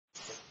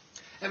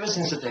Ever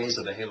since the days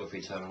of the Halo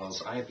 3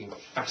 terminals, I have been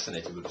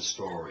fascinated with the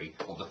story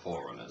of the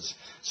Forerunners.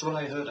 So when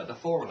I heard that the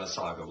Forerunner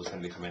saga was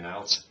going to be coming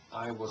out,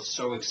 I was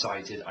so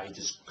excited I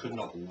just could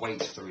not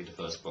wait to read the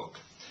first book.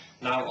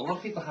 Now, a lot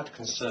of people had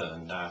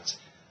concern that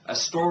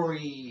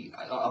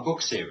a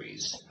book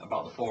series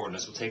about the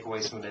Forerunners will take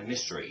away some of the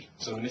mystery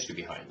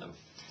behind them.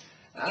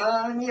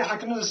 Yeah, I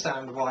can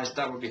understand why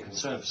that would be a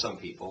concern for some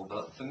people,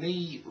 but for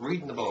me,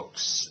 reading the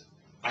books,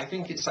 I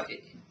think it's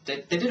like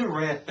they did a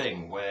rare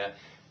thing where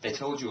they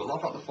told you a lot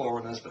about the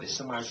Forerunners, but they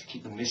somehow managed to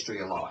keep the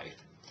mystery alive.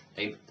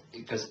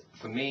 Because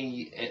for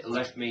me, it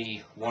left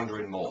me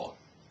wondering more,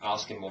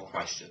 asking more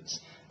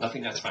questions. And I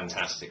think that's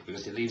fantastic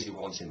because it leaves you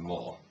wanting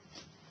more.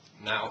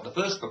 Now, the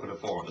first book of the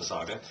Forerunner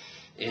saga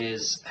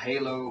is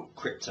Halo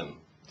Cryptum.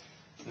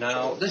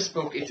 Now, this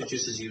book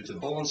introduces you to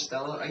Born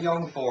Stellar, a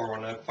young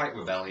Forerunner, quite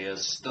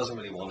rebellious, doesn't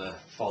really want to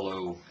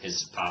follow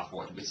his path,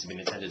 which has been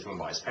intended for him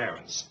by his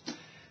parents.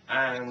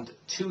 And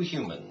two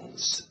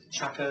humans,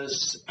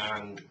 Chakas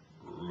and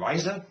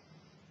Risa?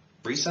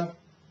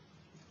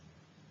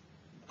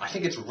 I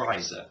think it's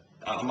Risa.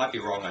 I might be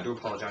wrong, I do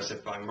apologise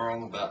if I'm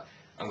wrong, but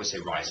I'm going to say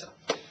Risa.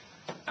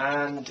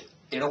 And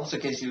it also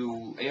tells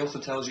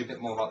you a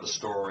bit more about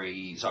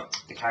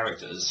the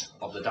characters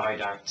of the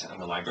Didact and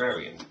the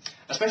Librarian.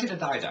 Especially the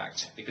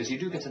Didact, because you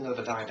do get to know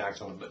the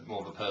Didact on a bit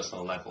more of a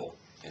personal level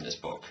in this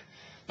book.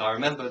 Now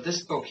remember,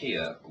 this book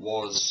here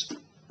was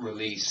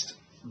released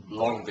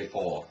long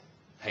before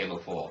Halo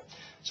 4.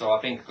 So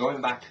I think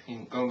going back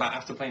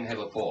after playing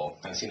Halo 4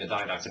 and seeing the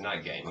Didact in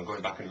that game and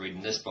going back and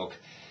reading this book,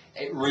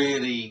 it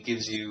really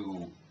gives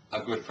you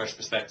a good fresh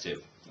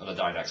perspective on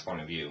the Didact's point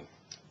of view.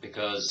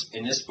 Because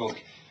in this book,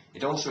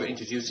 it also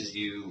introduces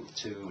you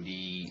to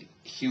the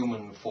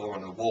human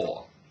Forerunner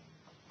War.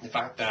 The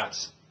fact that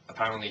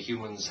apparently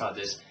humans had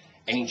this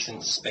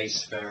ancient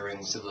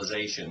spacefaring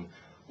civilization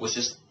was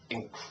just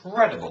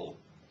incredible.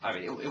 I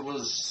mean, it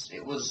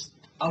was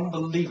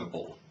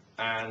unbelievable.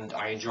 And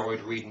I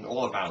enjoyed reading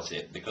all about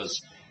it,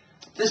 because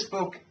this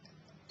book,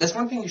 there's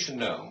one thing you should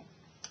know,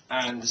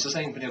 and it's the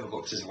same for the other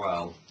books as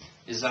well,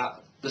 is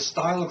that the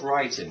style of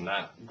writing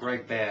that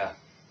Greg Bear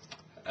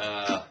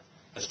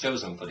has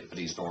chosen for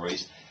these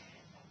stories,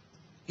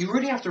 you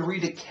really have to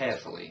read it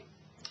carefully,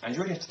 and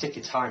you really have to take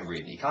your time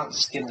reading it. You can't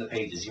skim the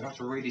pages, you have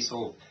to really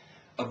sort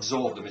of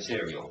absorb the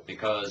material,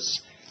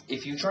 because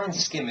if you try and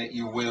skim it,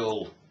 you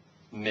will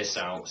miss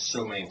out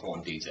so many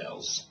important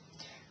details.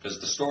 Because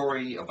the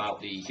story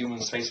about the human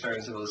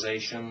spacefaring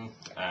civilization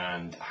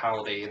and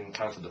how they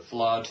encountered the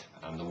Flood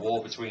and the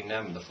war between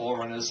them and the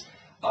Forerunners,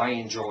 I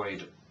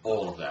enjoyed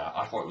all of that.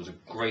 I thought it was a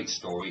great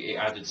story. It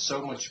added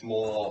so much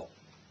more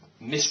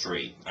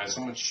mystery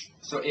and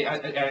it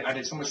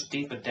added so much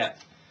deeper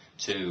depth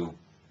to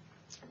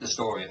the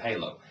story of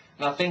Halo.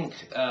 And I think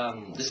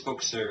this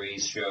book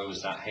series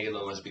shows that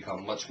Halo has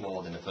become much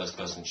more than a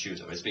first-person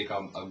shooter. It's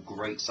become a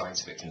great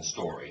science fiction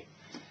story.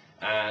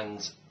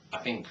 And I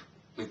think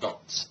we've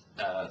got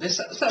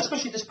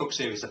especially this book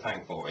series to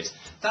thank for is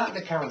that and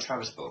the Karen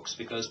Travis books,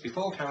 because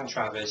before Karen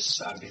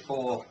Travis and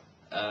before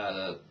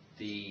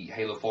the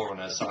Halo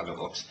Forerunner saga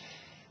books,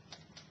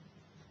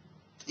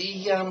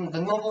 the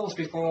novels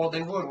before,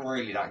 they weren't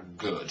really that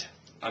good.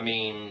 I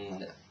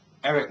mean,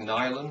 Eric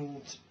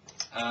Nyland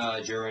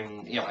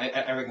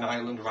Eric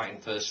Nyland writing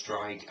First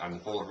Strike and The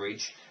Fall of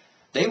Reach,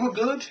 they were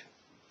good,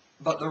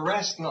 but the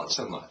rest not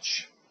so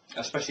much.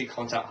 Especially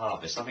Contact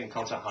Harvest. I think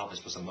Contact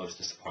Harvest was the most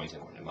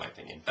disappointing one in my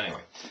opinion. But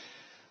anyway,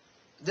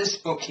 this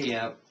book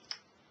here,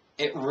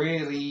 it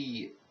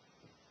really,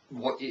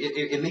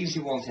 it leaves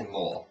you wanting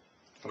more.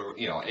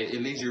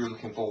 It leaves you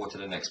looking forward to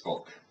the next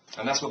book.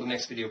 And that's what the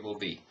next video will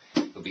be.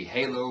 It will be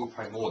Halo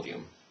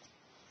Primordium.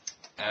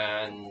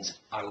 And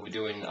I will be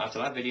doing, after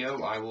that video,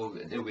 it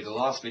will be the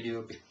last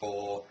video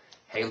before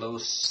Halo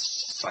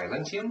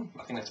Silentium.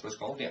 I think that's what it's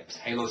called. Yeah,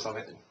 Halo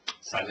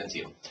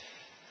Silentium.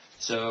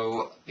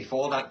 So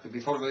before I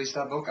release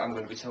that book, I'm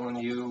going to be telling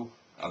you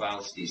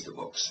about these two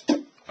books.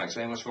 Thanks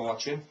very much for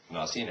watching, and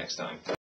I'll see you next time.